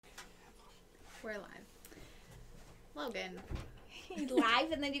We're live. Logan.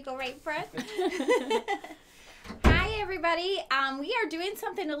 Live and then you go right in front. Hi, everybody. We are doing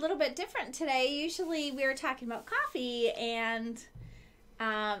something a little bit different today. Usually we're talking about coffee and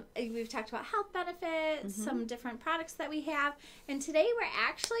we've talked about health benefits, some different products that we have. And today we're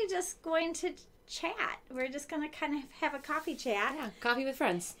actually just going to chat. We're just going to kind of have a coffee chat. Yeah, coffee with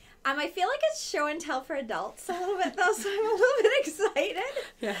friends. I feel like it's show and tell for adults a little bit, though, so I'm a little bit excited.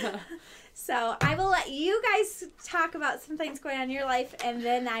 Yeah. So I will let you guys talk about some things going on in your life, and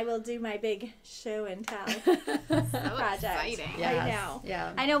then I will do my big show and tell project. Exciting. Yes. I know.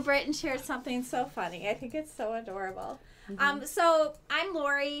 Yeah. I know Britton shared something so funny. I think it's so adorable. So I'm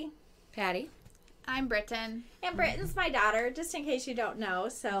Lori. Patty. I'm Britton. And Britton's my daughter, just in case you don't know.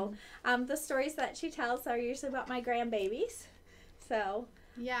 So the stories that she tells are usually about my grandbabies. So...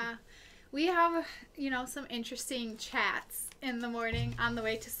 Yeah. We have, some interesting chats in the morning on the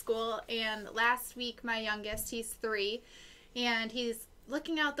way to school. And last week, my youngest, he's 3, and he's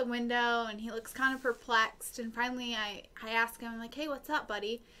looking out the window, and he looks kind of perplexed. And finally, I ask him, I'm like, hey, what's up,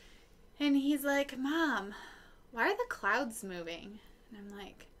 buddy? And he's like, Mom, why are the clouds moving? And I'm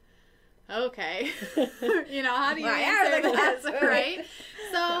like, okay. How do you answer this, right?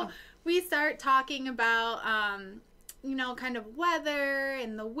 So we start talking about... kind of weather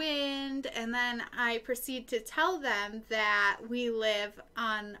and the wind, and then I proceed to tell them that we live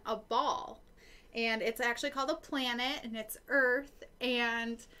on a ball, and it's actually called a planet, and it's Earth,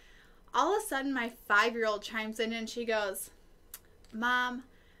 and all of a sudden my 5-year-old chimes in and she goes, Mom,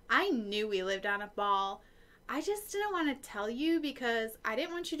 I knew we lived on a ball. I just didn't want to tell you because I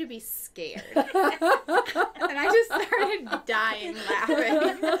didn't want you to be scared. And I just started dying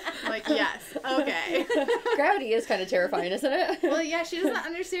laughing. I'm like, yes, okay. Gravity is kind of terrifying, isn't it? Well, yeah, she doesn't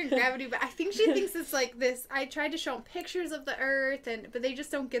understand gravity, but I think she thinks it's like this. I tried to show them pictures of the Earth, but they just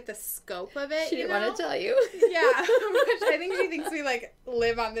don't get the scope of it. She didn't want to tell you. Yeah, which I think she thinks we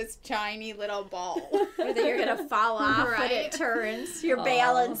live on this tiny little ball. Or that you're going to fall off when it turns. You're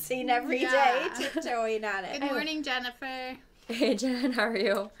balancing every day, tiptoeing on it. Good morning, Jennifer. Hey, Jen, how are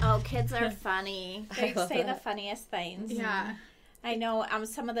you? Oh, kids are funny. They say the funniest things. Yeah. I know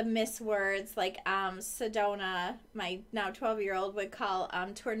some of the miswords, like Sedona, my now 12-year-old, would call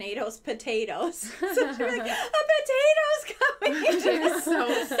tornadoes potatoes. So she'd be like, a potato's coming. She's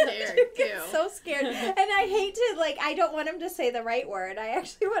so scared, too. So scared. And I hate to, I don't want him to say the right word. I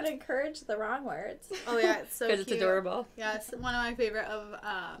actually want to encourage the wrong words. Oh, yeah, it's so cute. Because it's adorable. Yeah, it's one of my favorite of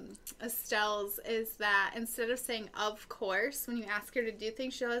Estelle's is that instead of saying, of course, when you ask her to do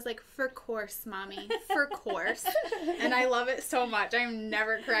things, she's always like, for course, Mommy, for course. And I love it so much. I'm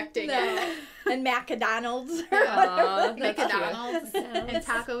never correcting it. And McDonald's. McDonald's and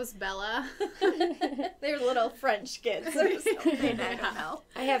Tacos Bella. They're little French kids or something. I don't know.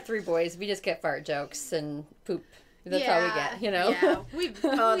 I have 3 boys. We just get fart jokes and poop. That's all we get,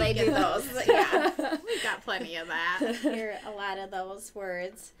 Yeah, they do those. Yeah. We've got plenty of that. Hear a lot of those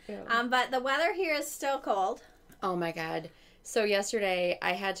words. Yeah. But the weather here is still cold. Oh, my God. So yesterday,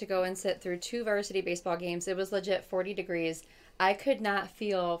 I had to go and sit through 2 varsity baseball games. It was legit 40 degrees. I could not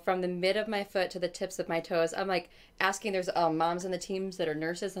feel from the mid of my foot to the tips of my toes. I'm asking, there's moms on the teams that are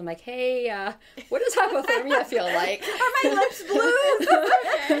nurses. I'm like, hey, what does hypothermia feel like? Are my lips blue?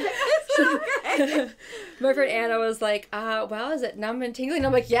 Okay. My friend Anna was like, well, is it numb and tingling?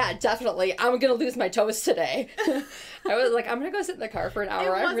 I'm like, yeah, definitely. I'm going to lose my toes today. I was like, I'm going to go sit in the car for an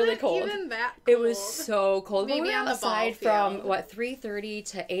hour. I'm really cold. Even that cold. It was so cold. Maybe we were on the outside ball from, 3:30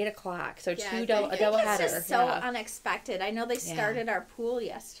 to 8 o'clock. So Yeah, a double header. It's just so unexpected. I know they started our pool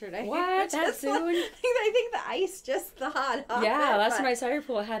yesterday. What? That soon? I think the ice just thawed off. Yeah, last time I saw your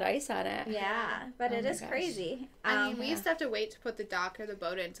pool had ice on it. Yeah, but it is crazy. I mean, we used to have to wait to put the dock or the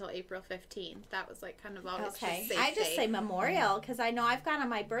boat in until April 15th. That was kind of always just safe. I just say Memorial because I know I've gone on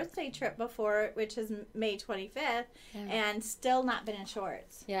my birthday trip before, which is May 25th, and still not been in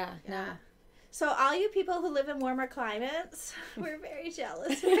shorts. Yeah. No. So all you people who live in warmer climates, we're very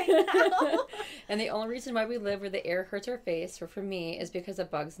jealous right now. And the only reason why we live where the air hurts our face, or for me, is because of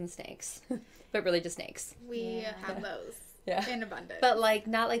bugs and snakes. But really just snakes. We have those in abundance. But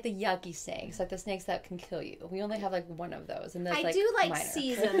not like the yucky snakes, like the snakes that can kill you. We only have one of those. And that's I do like minor.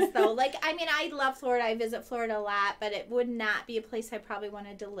 seasons though. I love Florida. I visit Florida a lot, but it would not be a place I probably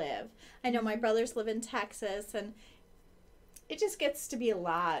wanted to live. I know my brothers live in Texas, and it just gets to be a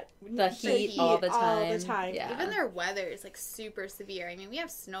lot. The heat all the time. Yeah. Even their weather is super severe. I mean, we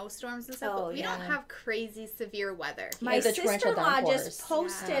have snowstorms and stuff, but we don't have crazy severe weather. My sister-in-law just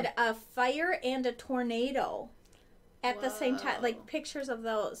posted a fire and a tornado at the same time, like pictures of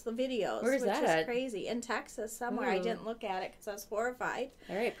the videos. Where's which that is at? crazy. In Texas somewhere. I didn't look at it because I was horrified.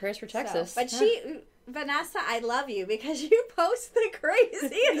 All right, prayers for Texas. But Vanessa, I love you because you post the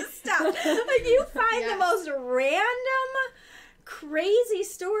craziest stuff. Like, you find the most random, crazy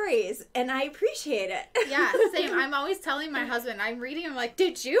stories, and I appreciate it. Yeah, same. I'm always telling my husband, I'm reading, I'm like,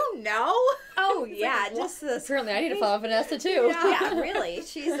 did you know? Oh, yeah. Like, just this. Apparently, I need to follow Vanessa, too. Yeah, really.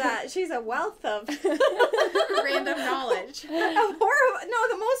 She's a wealth of random knowledge.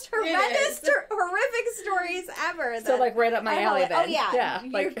 The most horrific stories ever. So, like, right up my alley, then. Oh, yeah. Yeah.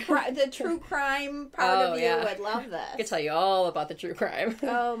 Like, The true crime part of you would love this. I could tell you all about the true crime.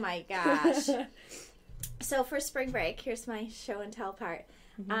 Oh, my gosh. So for spring break, here's my show and tell part.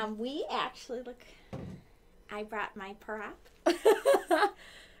 We actually I brought my prop.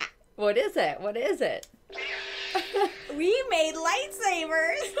 What is it? What is it? We made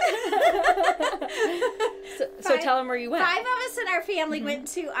lightsabers. So tell them where you went. 5 of us in our family went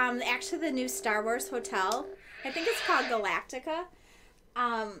to actually the new Star Wars hotel. I think it's called Galactica.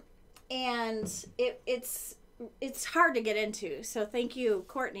 And it's hard to get into. So thank you,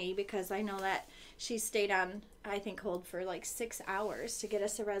 Courtney, because I know that she stayed on, I think, hold for like 6 hours to get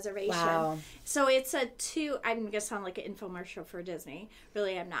us a reservation. Wow. So it's I'm going to sound like an infomercial for Disney.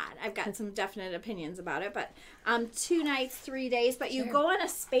 Really, I'm not. I've got some definite opinions about it. But 2 nights, 3 days. But you go on a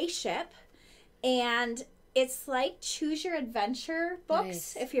spaceship, and it's like Choose Your Adventure books.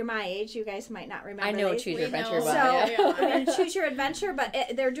 Nice. If you're my age, you guys might not remember. I know these. Choose Your Adventure. Choose Your Adventure, but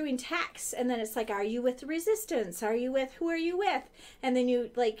they're doing text, and then it's like, are you with the Resistance? Who are you with? And then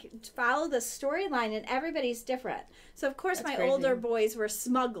you like follow the storyline, and everybody's different. So of course, my older boys were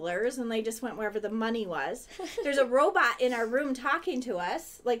smugglers, and they just went wherever the money was. There's a robot in our room talking to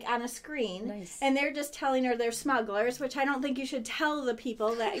us, like on a screen, and they're just telling her they're smugglers, which I don't think you should tell the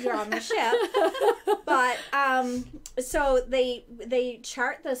people that you're on the ship. But so they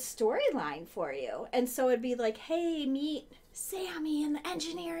chart the storyline for you, and so it'd be like, hey, meet Sammy in the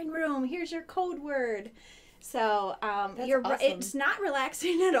engineering room. Here's your code word. So awesome. It's not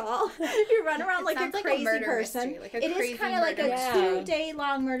relaxing at all. You run around like a crazy person. Like it is kind of like a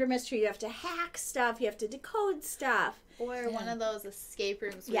 2-day-long murder mystery. You have to hack stuff. You have to decode stuff. Or one of those escape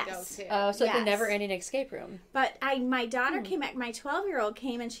rooms we go to. Oh, so like a never-ending escape room. But my daughter came back, my 12-year-old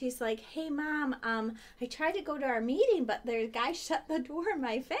came, and she's like, hey, Mom, I tried to go to our meeting, but the guy shut the door in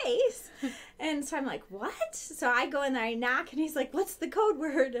my face. And so I'm like, what? So I go in there, I knock, and he's like, what's the code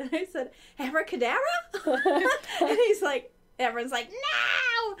word? And I said, abracadabra? And he's like, everyone's like,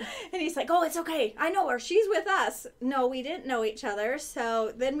 no! And he's like, oh, it's okay. I know her. She's with us. No, we didn't know each other.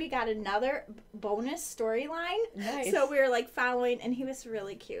 So then we got another bonus storyline. Nice. So we were like following, and he was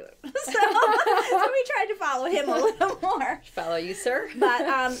really cute. So we tried to follow him a little more. Follow you, sir.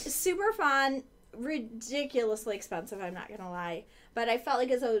 But super fun, ridiculously expensive, I'm not going to lie. But I felt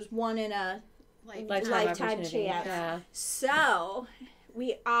like it was one in a lifetime chance. Yeah. So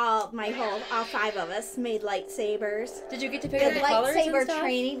all 5 of us made lightsabers. Did you get to pick the colors and lightsaber stuff?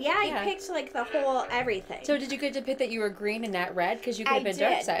 training. Yeah, I picked like the whole everything. So did you get to pick that you were green and not red? Because you could have been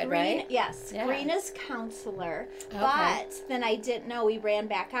dark side, right? Yes. Yeah. Green is counselor. Okay. But then I didn't know. We ran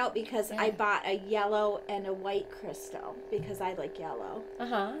back out because I bought a yellow and a white crystal because I like yellow.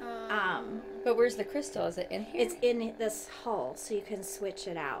 Uh-huh. But where's the crystal? Is it in here? It's in this hull, so you can switch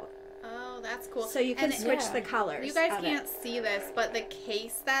it out. Oh, that's cool. So you can switch the colors. You guys can't see this, but the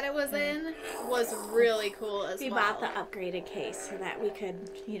case that it was in was really cool as well. We bought the upgraded case so that we could,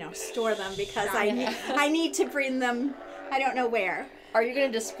 store them because I need to bring them, I don't know where. Are you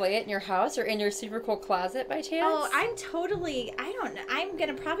going to display it in your house or in your super cool closet by chance? Oh, I'm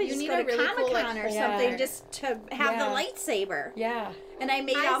going to probably just go to really Comic-Con or something just to have the lightsaber. Yeah. And I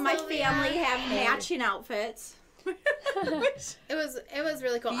made all my family have matching outfits. It was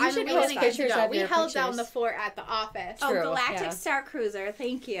really cool. You should post pictures of we your held pictures. down the fort at the office. Oh, True, Galactic Star Cruiser.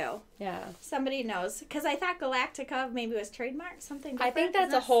 Thank you. Yeah. Somebody knows. Because I thought Galactica maybe was trademarked, something different. I think that's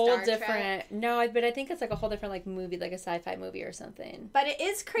Isn't a whole Star different... Trek? No, but I think it's like a whole different like movie, like a sci-fi movie or something. But it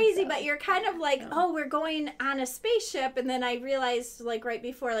is crazy, but you're kind of like, we're going on a spaceship, and then I realized, like, right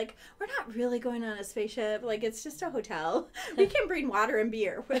before, like, we're not really going on a spaceship. Like, it's just a hotel. We can bring water and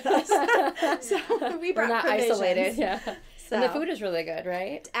beer with us. So we brought We're not provisions. isolated, yeah. So, and the food is really good,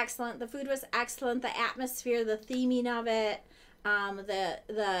 right? Excellent. The food was excellent. The atmosphere, the theming of it,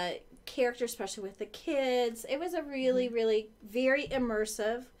 the character, especially with the kids. It was a really, really very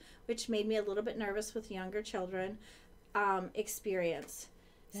immersive, which made me a little bit nervous with younger children, experience.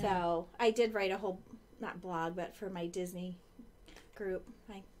 Yeah. So I did write a whole, not blog, but for my Disney group,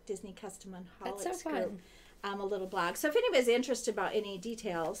 my Disney Custom and Holics group, a little blog. So if anybody's interested about any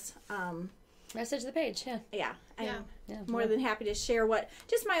details, Message the page, yeah. Yeah. I'm Yeah. more than happy to share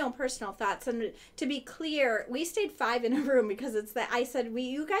just my own personal thoughts. And to be clear, we stayed 5 in a room because it's that I said,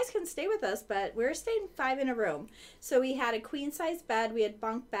 you guys can stay with us, but we're staying 5 in a room. So we had a queen size bed. We had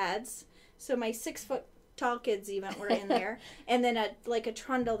bunk beds. So my 6-foot tall kids even were in there. And then a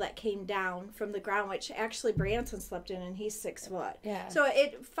trundle that came down from the ground, which actually Branson slept in, and he's 6 foot. Yeah. So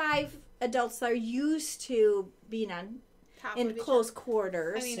 5 adults that are used to being in close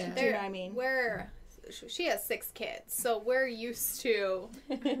quarters. I mean, do you know what I mean? She has 6 kids, so we're used to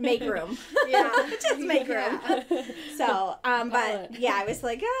make room. Yeah, just make room. Yeah. So, but yeah, I was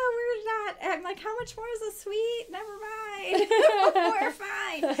like, we're not. I'm like, how much more is a suite? Never mind. We're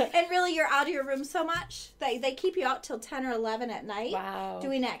fine. And really, you're out of your room so much they keep you out till 10 or 11 at night. Wow.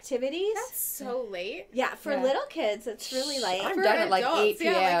 Doing activities. That's so late. Yeah, for little kids, it's really late. I'm For done at like adults, 8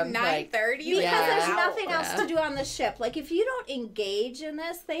 p.m. Yeah, like 9:30. Because there's nothing Yeah. else to do on the ship. Like, if you don't engage in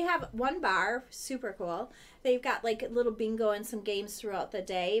this, they have one bar, super cool. They've got like a little bingo and some games throughout the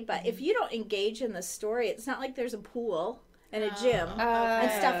day. But if you don't engage in the story, it's not like there's a pool and a gym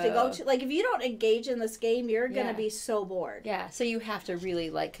and stuff to go to. Like, if you don't engage in this game, you're going to be so bored. Yeah, so you have to really,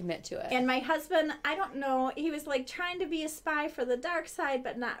 like, commit to it. And my husband, I don't know, he was like trying to be a spy for the dark side,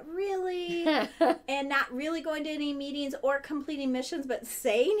 but not really. And not really going to any meetings or completing missions, but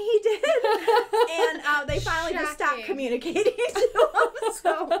saying he did. And they finally just stopped Shocking. communicating to him.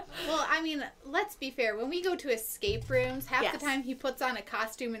 So, Well, I mean, let's be fair. When we go to escape rooms, half Yes. the time he puts on a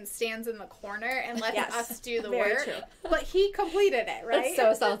costume and stands in the corner and lets Yes. us do the Very work. true. But he completed it, right?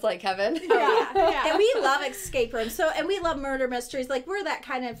 That so sounds like Kevin. yeah. And we love escape rooms. So, and we love murder mysteries. Like, we're that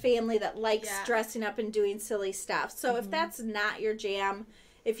kind of family that likes dressing up and doing silly stuff. So if that's not your jam,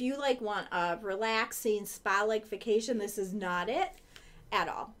 if you like want a relaxing spa-like vacation, this is not it at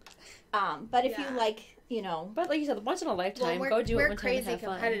all. But if you like, But like you said, once in a lifetime, go do it we're one time crazy and have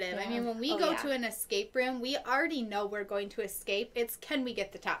fun. competitive. Yeah. I mean, when we go to an escape room, we already know we're going to escape. It's can we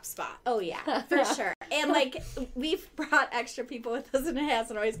get the top spot? Oh, yeah, for sure. And, like, we've brought extra people with us, and it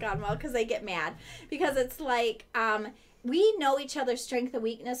hasn't always gone well because they get mad. Because it's like, we know each other's strength and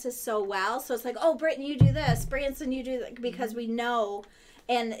weaknesses so well. So it's like, oh, Brittany, you do this. Branson, you do that. Because we know.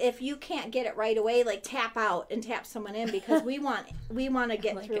 And if you can't get it right away, like, tap out and tap someone in because we want to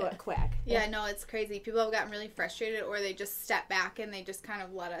get through it quick. Yeah, no, it's crazy. People have gotten really frustrated, or they just step back and they just kind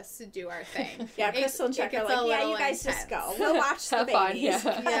of let us do our thing. Yeah, Crystal and Chuck are like, yeah, you guys just go. We'll watch the Have fun, babies.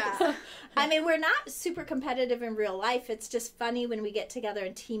 Yeah. I mean, we're not super competitive in real life. It's just funny when we get together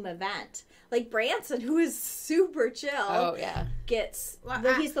in team event. Like Branson, who is super chill. Oh, yeah.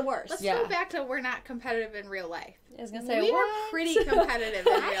 He's the worst. Let's go back to we're not competitive in real life. I was going to say, We what? are pretty competitive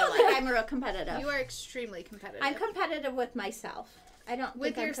in I real don't think life. I'm real competitive. You are extremely competitive. I'm competitive with myself. I don't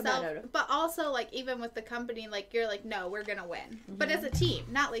with think yourself, I'm competitive. but also like even with the company, like you're like, no, we're gonna win. But as a team,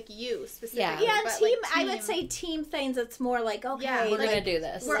 not like you specifically. Yeah, but, team. like, I would say team things. It's more like, okay, We're like, going to do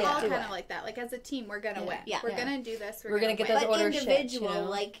this. We're all do kind it. of like that. Like as a team, we're gonna win. Yeah. We're gonna do this. We're gonna get win. those but orders individual, shipped,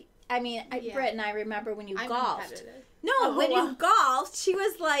 like, I mean, Britt and I remember when you I'm golfed. competitive. No, when you golfed, she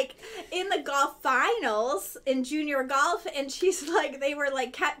was like in the golf finals in junior golf, and she's like, they were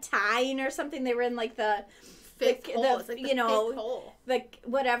like kept tying or something. They were in like the Fifth hole. It's like the you know, fifth hole. the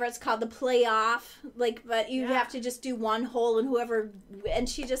whatever it's called, the playoff. Like, but you have to just do one hole, and whoever. And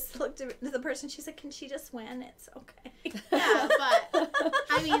she just looked at the person. She's like, "Can she just win? It's okay." Yeah, but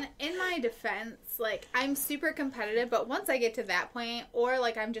I mean, in my defense, like I'm super competitive, but once I get to that point, or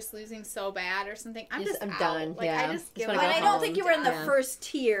like I'm just losing so bad or something, I'm out. done. Like I just give wanna up. But I don't think you were in the Yeah. first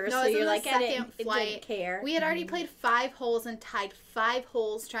tier, No, so I was in you're the like, I second flight. didn't care. We had already played 5 holes and tied 5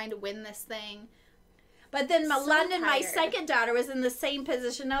 holes trying to win this thing. But then So London, my tired. second daughter, was in the same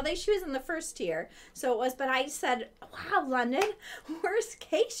position. Now, she was in the first tier. So it was, but I said, wow, London, worst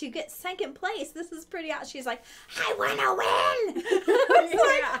case, you get second place. This is pretty out. She's like, I want to win.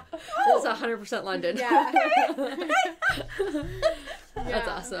 I was like, It's 100% London. yeah. That's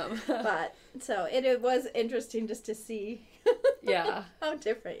awesome. But, so it was interesting just to see Yeah. how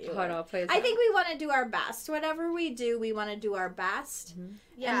different you How it are. all plays I out. think we want to do our best. Whatever we do, we want to do our best.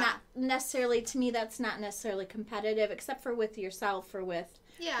 Yeah. And not necessarily, to me, that's not necessarily competitive, except for with yourself or with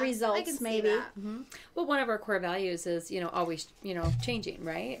results, I can see maybe. that. Well, one of our core values is, always, changing,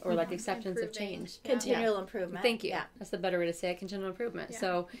 right? Or like acceptance of Improving. change. Yeah. Continual improvement. Thank you. Yeah. That's the better way to say it, continual improvement. Yeah.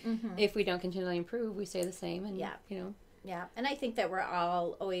 So if we don't continually improve, we stay the same. And, Yeah. Yeah. And I think that we're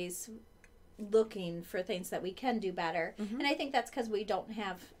all always looking for things that we can do better. And I think that's because we don't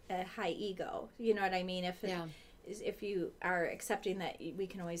have a high ego. You know what I mean? If you are accepting that we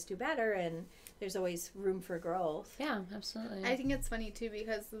can always do better and there's always room for growth. Yeah, absolutely. I think it's funny too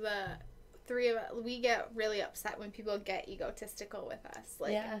because the 3 of us, we get really upset when people get egotistical with us.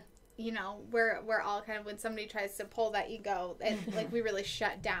 Like, yeah. we're all kind of, when somebody tries to pull that ego, and like we really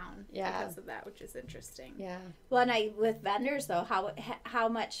shut down because of that, which is interesting. Yeah. Well, and with vendors though, how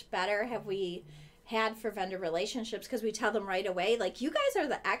much better have we had for vendor relationships, because we tell them right away, like, you guys are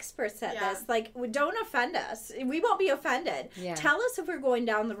the experts at this, like, don't offend us, we won't be offended. Tell us if we're going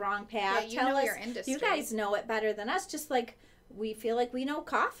down the wrong path. Tell us, your industry. You guys know it better than us, just like we feel like we know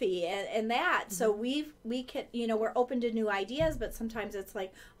coffee and that. So we can, we're open to new ideas, but sometimes it's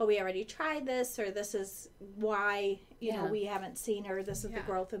like, oh, we already tried this, or this is why we haven't seen, or this is the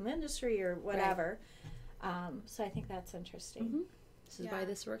growth in the industry, or whatever. So I think that's interesting. This is why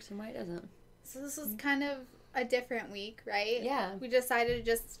this works and why it doesn't. So this was kind of a different week, right? Yeah. We decided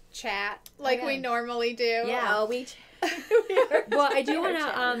to just chat like we normally do. Yeah. Well, I do want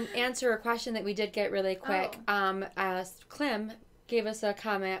to answer a question that we did get really quick. Clem gave us a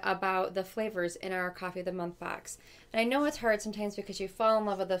comment about the flavors in our Coffee of the Month box. And I know it's hard sometimes because you fall in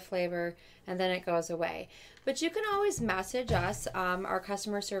love with the flavor and then it goes away. But you can always message us, our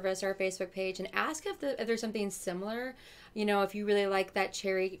customer service, our Facebook page, and ask if there's something similar. If you really like that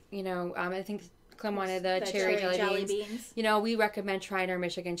cherry, I think Clem wanted the cherry jelly beans. We recommend trying our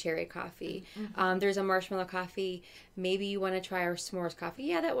Michigan cherry coffee. There's a marshmallow coffee. Maybe you want to try our s'mores coffee.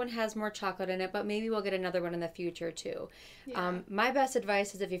 Yeah, that one has more chocolate in it, but maybe we'll get another one in the future too. My best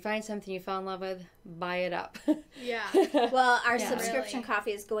advice is, if you find something you fell in love with, buy it up. Well, our subscription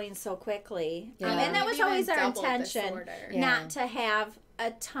coffee is going so quickly. And that was always our intention, not to have a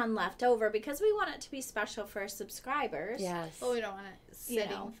ton left over, because we want it to be special for our subscribers. Well, we don't want it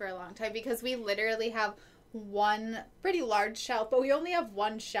sitting for a long time, because we literally have one pretty large shelf, but we only have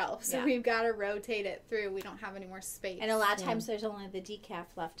one shelf, so we've got to rotate it through. We don't have any more space, and a lot of times there's only the decaf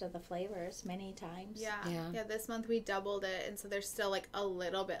left of the flavors, many times. This month we doubled it, and so there's still like a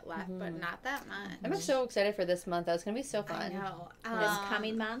little bit left, but not that much. I'm so excited for this month. That's gonna be so fun. I know. This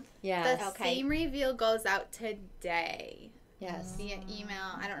coming month. The theme reveal goes out today. Yes. Via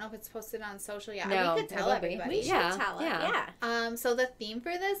email. I don't know if it's posted on social yet. No, we could tell everybody. We should tell it. So the theme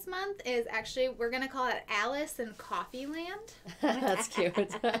for this month is actually, we're going to call it Alice in Coffeeland. That's cute.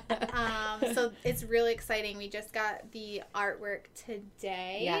 So it's really exciting. We just got the artwork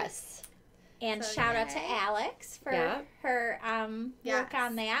today. Yes. And shout out to Alex for her work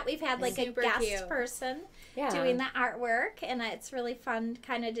on that. We've had like a guest person doing the artwork, and it's really fun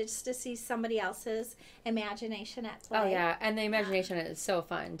kind of just to see somebody else's imagination at play. Oh, yeah. And the imagination is so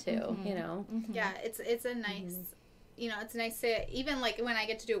fun, too, Yeah, it's a nice... it's nice to, even like when I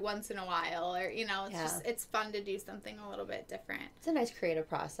get to do it once in a while, or, it's fun to do something a little bit different. It's a nice creative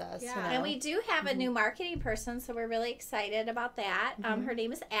process. Yeah. And we do have a new marketing person, so we're really excited about that. Her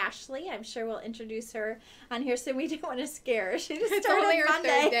name is Ashley. I'm sure we'll introduce her on here soon. We don't want to scare her. She just started only her Monday.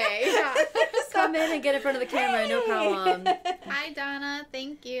 third day. Come in and get in front of the camera, no problem. Hi, Donna.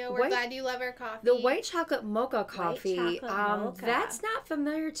 Thank you. We're glad you love our coffee. The white chocolate mocha coffee. White chocolate mocha. That's not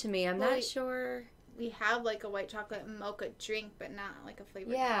familiar to me. I'm not sure. We have like a white chocolate mocha drink, but not like a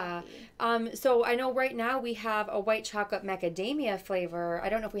flavored coffee. So I know right now we have a white chocolate macadamia flavor. I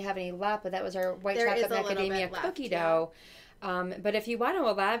don't know if we have any left, but that was our white chocolate macadamia cookie dough. But if you want to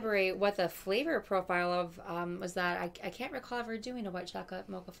elaborate what the flavor profile of was that, I can't recall ever doing a white chocolate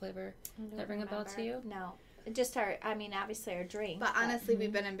mocha flavor. Does that ring a bell to you? No. Just obviously our drink. But honestly,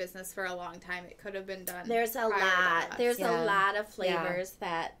 we've been in business for a long time. It could have been done. There's a lot. There's a lot of flavors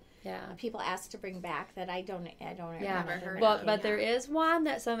that people ask to bring back that I don't remember heard. Well, but there is one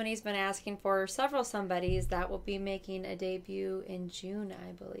that somebody's been asking for, several somebodies, that will be making a debut in June,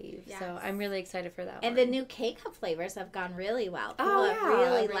 I believe. Yes. So I'm really excited for that and one. The new K-Cup flavors have gone really well. People have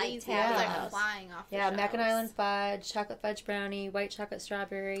really liked having those. Flying off the Mackinac Island Fudge, chocolate fudge brownie, white chocolate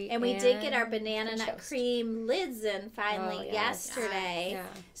strawberry. And we did get our banana nut cream lids in finally yesterday. Yeah.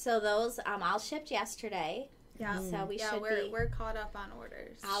 So those all shipped yesterday. Yeah, so we're caught up on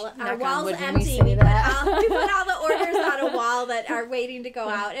orders. Our wall's empty. We put all the orders on a wall that are waiting to go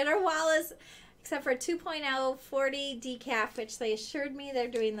out, and our wall is, except for 2.0 40 decaf, which they assured me they're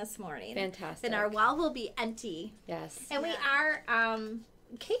doing this morning. Fantastic. And our wall will be empty. Yes. And we are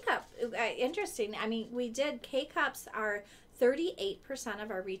K-Cup. Interesting. I mean, K-Cups are 38%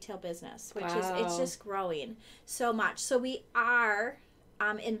 of our retail business, which is, it's just growing so much. So we are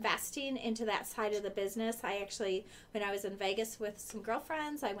investing into that side of the business. I actually, when I was in Vegas with some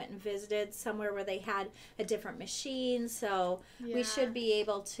girlfriends, I went and visited somewhere where they had a different machine. So we should be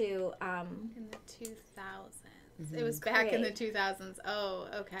able to... in the 2000s. It was back in the 2000s. Oh,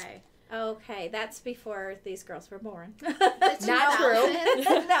 okay. Okay, that's before these girls were born. Not true.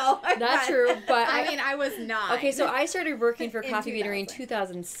 No, Not true. But I mean, I was not. Okay, so I started working for In Coffee Beanery in 2000.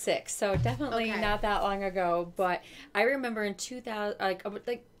 2006, so definitely not that long ago. But I remember in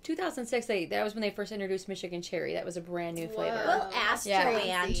 2006, that was when they first introduced Michigan Cherry. That was a brand new flavor. We'll ask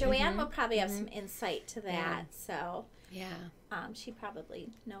Joanne. Crazy. Joanne will probably have some insight to that. So Yeah. she probably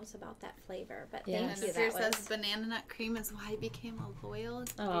knows about that flavor. But Yeah. thank you. This That here was... says banana nut cream is why I became a loyal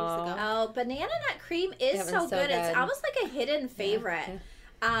years ago. Oh, banana nut cream is That so one's so good. It's good. almost like a hidden favorite.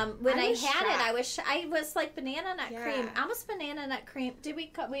 When I I was had it, shocked. I was like banana nut Yeah. cream, almost banana nut cream. Did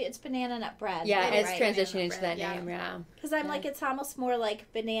we? It's banana nut bread. Yeah, right? it's Right. transitioning into that Yeah. name, yeah. Because I'm like, it's almost more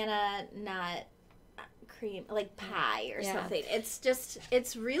like banana nut cream, like pie or Yeah. something.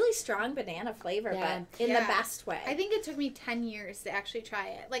 It's really strong banana flavor, Yeah. but in the best way. I think it took me 10 years to actually try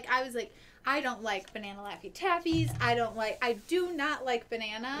it. Like, I was like, I don't like banana Laffy Taffies. I do not like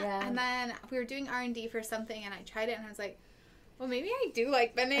banana. Yeah. And then we were doing R&D for something, and I tried it, and I was like, well, maybe I do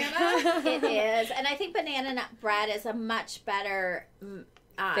like banana. It is, and I think banana nut bread is a much better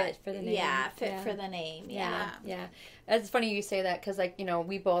Fit for the name. Yeah, fit Yeah. for the name. Yeah. Yeah. It's funny you say that because, like, you know,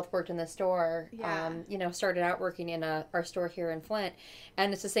 we both worked in the store. Yeah. You know, started out working in our store here in Flint,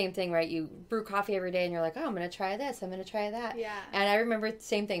 and it's the same thing, right? You brew coffee every day, and you're like, oh, I'm going to try this, I'm going to try that. Yeah. And I remember the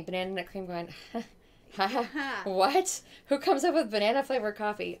same thing, banana nut cream, going, what? Who comes up with banana flavored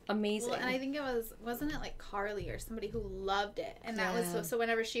coffee? Amazing. Well, and I think wasn't it like Carly or somebody who loved it? And that Yeah. was so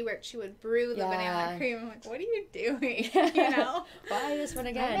whenever she worked, she would brew the banana Yeah. cream. I'm like, what are you doing? You know? Buy this one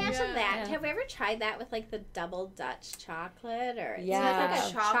again. Imagine Yeah. that. Yeah. Have you ever tried that with like the double Dutch chocolate or it's Yeah. like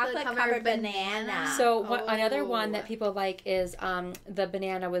a Chocolate chocolate covered covered banana. banana? So another one that Oh. people like is the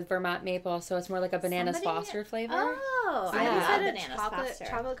banana with Vermont maple. So it's more like a banana's Somebody- Foster flavor. Oh, I Yeah. I just love had a banana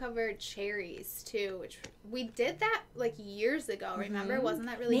chocolate covered cherries too, which we did that like years ago. Remember, wasn't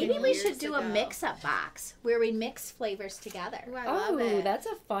that really? Maybe good we years should do a ago? mix-up box where we mix flavors together. Ooh, I love Oh, it. that's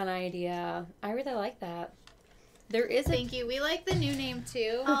a fun idea. I really like that. There is a Thank you. We like the new name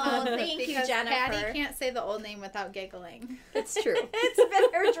too. Oh, thank you, because Jennifer. Patty can't say the old name without giggling. It's true. It's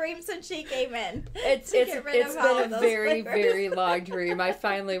been her dream since she came in. It's get rid of all been of a those very flavors. very long dream. I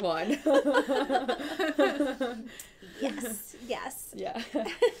finally won. Yes, yes. Yeah.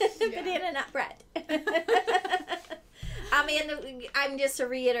 Banana nut bread. I mean, I'm just a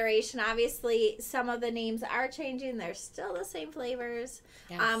reiteration. Obviously, some of the names are changing. They're still the same flavors.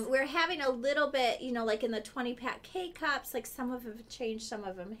 Yes. We're having a little bit, like in the 20-pack K-Cups, like some of them have changed, some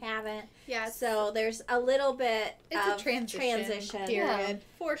of them haven't. Yes. So there's a little bit It's of a transition period Yeah.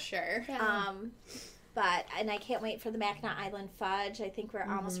 for sure. And I can't wait for the Mackinac Island Fudge. I think we're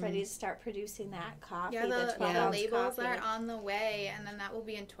almost ready to start producing that coffee. Yeah, the 12-ounce labels coffee. are on the way, and then that will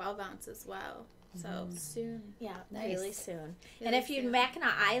be in 12 ounce as well. So soon. Yeah, Nice. really soon. Really And if you soon.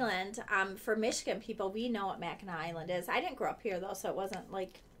 Mackinac Island, for Michigan people, we know what Mackinac Island is. I didn't grow up here though, so it wasn't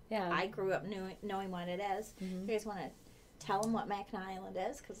like Yeah. I grew up knowing what it is. You guys want to tell them what Mackinac Island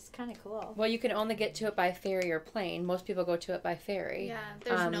is? Because it's kind of cool. Well, you can only get to it by ferry or plane. Most people go to it by ferry. Yeah,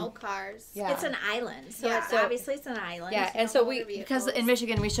 there's no cars. Yeah. It's an island, so, Yeah. it's, obviously it's an island. Yeah, no and so motor because vehicles. in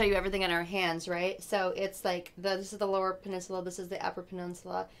Michigan we show you everything on our hands, right? So it's like this is the lower peninsula, this is the upper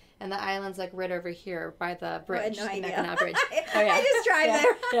peninsula, and the island's like right over here by the bridge, no the idea. Mackinac Bridge. I just drive yeah,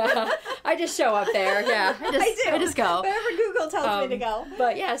 there. yeah. I just show up there. Yeah, I just go. Wherever Google tells me to go.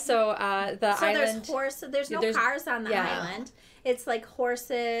 But yeah, so the So island. there's no cars on the island. It's like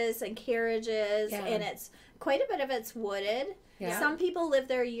horses and carriages, Yeah. and it's quite a bit of it's wooded. Yeah. Some people live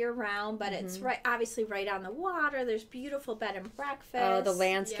there year round, but it's obviously right on the water. There's beautiful bed and breakfast. Oh, the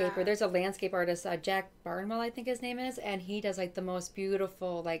landscaper. Yeah. There's a landscape artist, Jack Barnwell, I think his name is, and he does like the most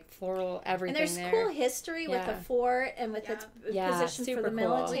beautiful, like floral everything. And there's there. cool history with the Yeah. fort and with its Yeah, position for super the cool.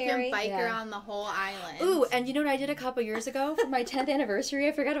 military. We can bike Yeah. around the whole island. Ooh, and you know what I did a couple years ago for my 10th anniversary?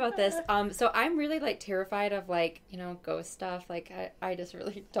 I forgot about this. So I'm really like terrified of like, ghost stuff. Like I just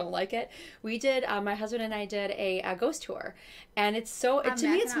really don't like it. We did, my husband and I did a ghost tour, and it's so, On to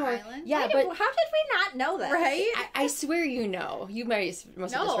me it's Mackinac more, Island? yeah, How but did we not know this? Right? I swear you know. You must have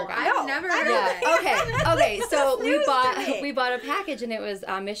just No, forgot. I've never I heard don't of it. Yeah. Okay. So That's news to me. we bought a package, and it was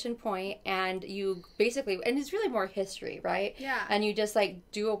Mission Point, and you basically, and it's really more history, right? Yeah. And you just like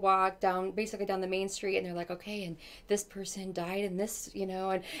do a walk down the main street, and they're like, okay, and this person died in this,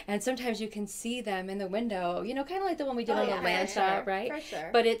 and sometimes you can see them in the window, kind of like the one we did on the land shop, right? For sure.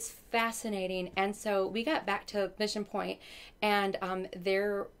 But it's fascinating. And so we got back to Mission Point, and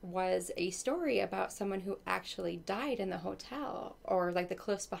there was a story about someone who actually died in the hotel or like the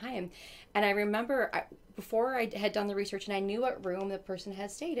cliffs behind. And I remember before I had done the research and I knew what room the person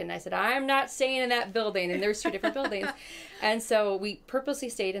had stayed in. I said, I'm not staying in that building. And there's 2 different buildings. And so we purposely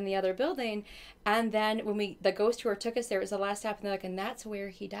stayed in the other building. And then when the ghost tour took us there, it was the last stop. And they're like, and that's where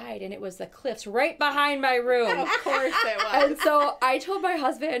he died. And it was the cliffs right behind my room. Of course it was. And so I told my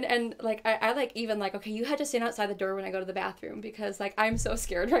husband, and like, I like even like, okay, you had to stand outside the door when I go to the bathroom because like, I'm so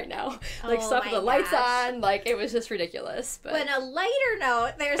scared right now. Like stuff with the lights on, like it was just ridiculous. But on a lighter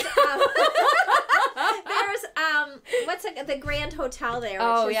note, there's what's the Grand Hotel there?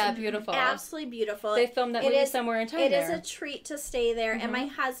 Which is beautiful, absolutely beautiful. They filmed that movie somewhere in town. It is a treat to stay there, and my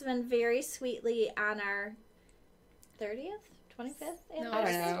husband very sweetly on our 30th. 25th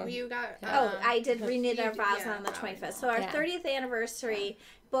anniversary? I don't know. You got... I did renew our vows on the 25th. So our 30th anniversary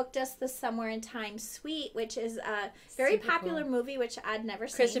booked us the Somewhere in Time Suite, which is a very popular movie, which I'd never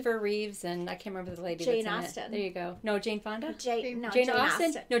seen. Christopher Reeves and I can't remember the lady Jane that's in Austen. it. There you go. No, Jane Fonda? Jane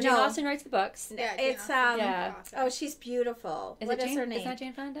Austen? No, Jane Austen writes the books. Yeah, it's oh, she's beautiful. What is her name? It's not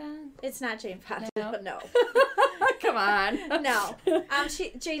Jane Fonda? It's not Jane Fonda. No. Come on. No.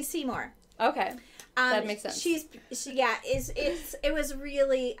 Jane Seymour. Okay. That makes sense. It was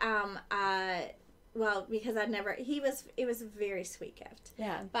really well, because it was a very sweet gift.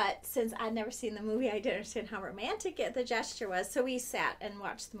 Yeah. But since I'd never seen the movie, I didn't understand how romantic the gesture was. So we sat and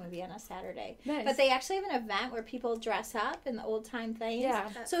watched the movie on a Saturday. Nice. But they actually have an event where people dress up in the old time things. Yeah.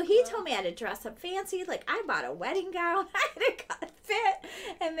 So he told me I had to dress up fancy. Like I bought a wedding gown. I had it cut fit.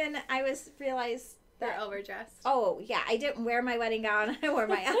 And then I realized they're overdressed. Oh, yeah. I didn't wear my wedding gown. I wore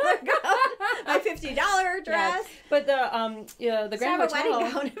my other gown. My $50 dress. Yeah. But the Grand Hotel.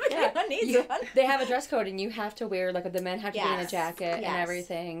 Wedding gown if anyone needs one. They have a dress code, and you have to wear, like, the men have to be in a jacket and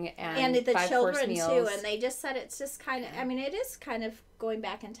everything. And the 5-course children, meals. too. And they just said it's just kind of, I mean, it is kind of going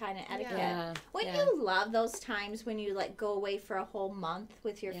back in time and etiquette. Yeah. Wouldn't you love those times when you, like, go away for a whole month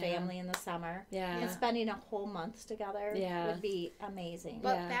with your family in the summer? Yeah. And spending a whole month together would be amazing.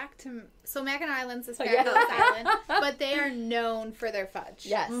 But back to... So Mackinac Island's this fabulous island, but they are known for their fudge.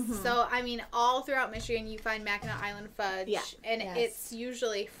 Yes. Mm-hmm. So, I mean, all throughout Michigan, you find Mackinac Island Fudge. Yeah. And it's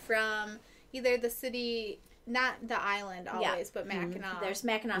usually from either the city... Not the island always, but Mackinac. There's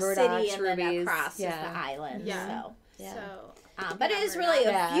Mackinac Murdoch's, City, and Ruby's, then across is the island. Yeah. So but it is really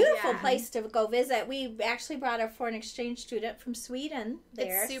a beautiful place to go visit. We actually brought a foreign exchange student from Sweden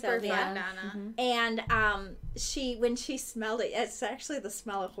there. It's super fun, Donna. Mm-hmm. And when she smelled it, it's actually the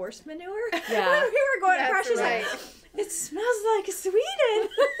smell of horse manure. Yeah. When we were going across, she's right. like, it smells like Sweden.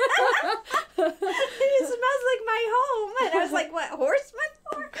 It smells like my home. And I was like, what, horse manure?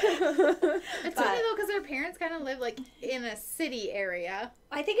 It's funny though, because our parents kind of live like in a city area.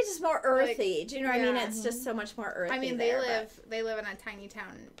 I think it's just more earthy. Do you know what I mean? It's just so much more earthy. I mean, they live in a tiny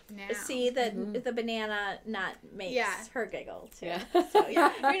town now. See, the banana nut makes her giggle too. Yeah. So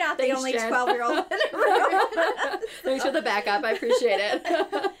you're not the only 12-year-old in the room. Thanks for the backup. I appreciate it.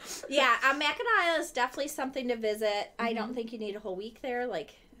 Yeah, Mackinac Island is definitely something to visit. I don't think you need a whole week there.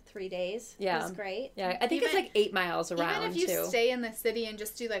 Like 3 days. Yeah. It's great. Yeah, I think it's like 8 miles around, even if you stay in the city and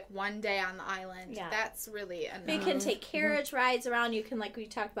just do like one day on the island, that's really enough. You can take carriage rides around. You can, like we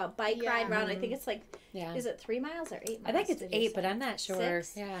talked about, bike ride around. I think it's like, is it 3 miles or 8 miles? I think it's 8, but I'm not sure.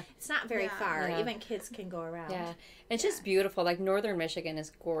 6? Yeah. It's not very far. Yeah. Even kids can go around. Yeah. It's just beautiful. Like, northern Michigan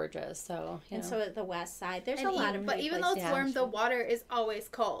is gorgeous. So, so at the west side, there's a lot of. But even though it's warm, the water is always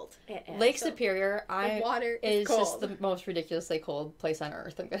cold. It is. Lake Superior, the water is cold. just the most ridiculously cold place on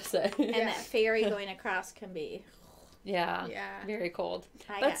earth, I'm going to say. And that ferry going across can be. Yeah. Very cold.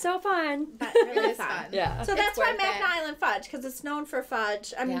 But so fun. But really fun. Yeah. So that's why Mackinac Island Fudge, because it's known for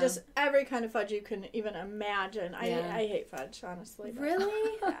fudge. I mean, just every kind of fudge you can even imagine. I hate fudge, honestly.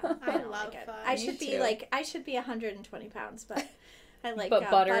 Really? I love fudge. I should be 120 pounds, but I like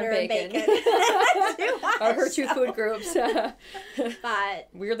butter and bacon. Are her 2 food groups. But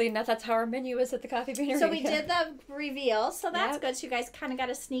weirdly enough, that's how our menu is at the Coffee Beanery. So we did the reveal, so that's good. So you guys kind of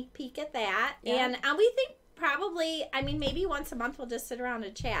got a sneak peek at that. And we think probably, I mean, maybe once a month we'll just sit around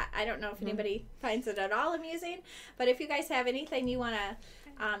and chat. I don't know if anybody finds it at all amusing, but if you guys have anything you want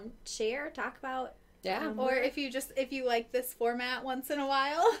to share, talk about. Yeah. Or if you like this format once in a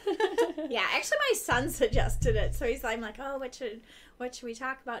while. Yeah, actually my son suggested it. So I'm like, oh, what should we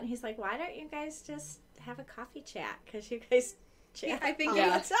talk about? And he's like, why don't you guys just have a coffee chat? Because you guys chat I think all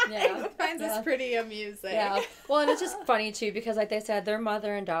the time. He finds us pretty amusing. Yeah. Well, and it's just funny too because, like they said, they're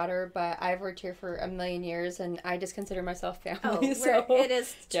mother and daughter. But I've worked here for a million years, and I just consider myself family. So it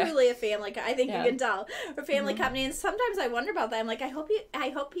is truly a family. I think you can tell we're a family company. And sometimes I wonder about that. I'm like, I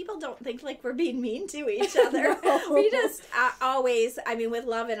hope people don't think like we're being mean to each other. We just always, I mean, with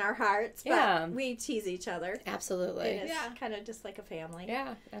love in our hearts. But we tease each other. Absolutely. It is kind of just like a family.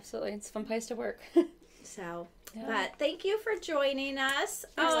 Yeah, absolutely. It's a fun place to work. So, but thank you for joining us.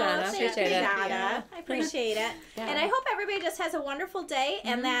 Thanks, Donna. Thank Appreciate you, it. Donna. Yeah. I appreciate it. Yeah. And I hope everybody just has a wonderful day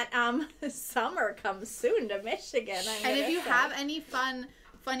and that summer comes soon to Michigan. And if you have any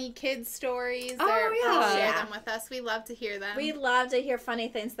funny kids stories, Oh, please share yeah. them with us. We love to hear them. We love to hear funny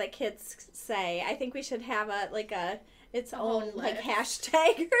things that kids say. I think we should have its own whole like list.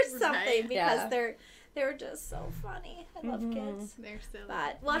 hashtag or something Right. because Yeah. they're just so funny. I love kids. They're silly.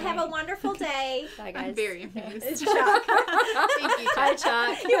 But well, have a wonderful day. Bye, guys. I'm very amused. Chuck. Thank you, Hi,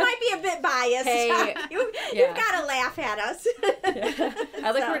 Chuck. Chuck. You might be a bit biased. Hey, You've yeah. got to laugh at us.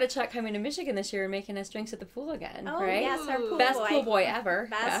 I look forward to Chuck coming to Michigan this year and making us drinks at the pool again. Oh, right? yes, our pool Best boy. pool boy ever.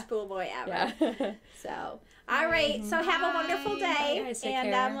 Best pool boy ever. Yeah. So, all right. So have a wonderful Bye. day. Bye, guys. Take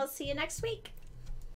and care. we'll see you next week.